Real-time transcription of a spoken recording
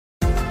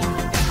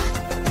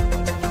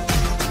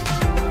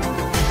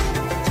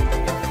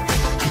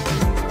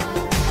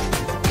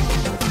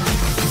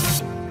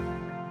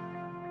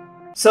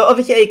So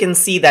over here you can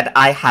see that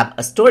I have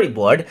a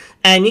storyboard,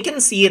 and you can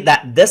see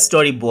that this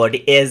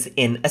storyboard is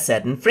in a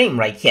certain frame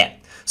right here.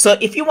 So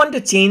if you want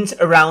to change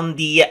around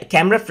the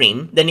camera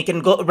frame, then you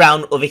can go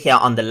around over here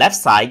on the left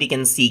side. You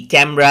can see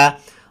camera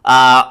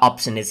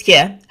option is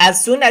here.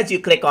 As soon as you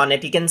click on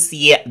it, you can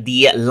see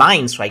the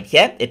lines right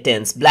here. It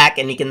turns black,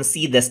 and you can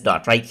see this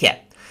dot right here.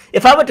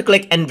 If I were to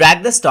click and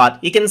drag this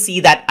dot, you can see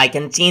that I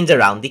can change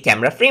around the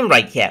camera frame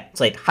right here.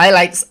 So it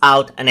highlights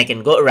out, and I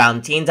can go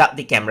around, change out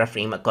the camera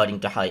frame according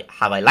to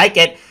how I like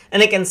it,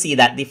 and I can see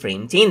that the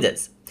frame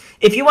changes.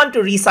 If you want to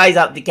resize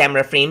out the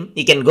camera frame,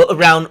 you can go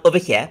around over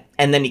here,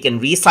 and then you can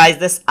resize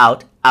this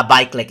out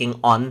by clicking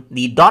on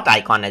the dot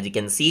icon, as you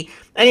can see,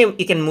 and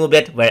you can move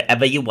it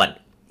wherever you want.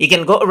 You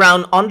can go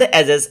around on the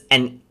edges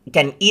and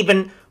can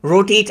even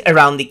rotate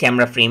around the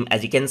camera frame,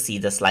 as you can see,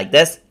 just like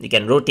this. You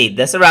can rotate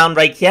this around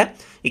right here.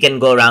 You can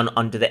go around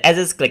onto the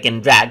edges, click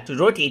and drag to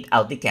rotate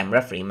out the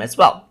camera frame as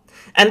well.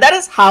 And that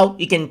is how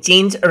you can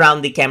change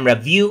around the camera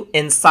view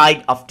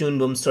inside of Toon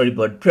Boom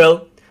Storyboard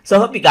Pro. So I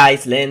hope you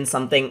guys learned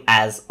something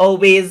as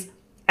always.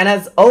 And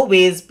as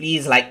always,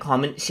 please like,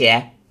 comment,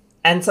 share,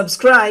 and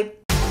subscribe.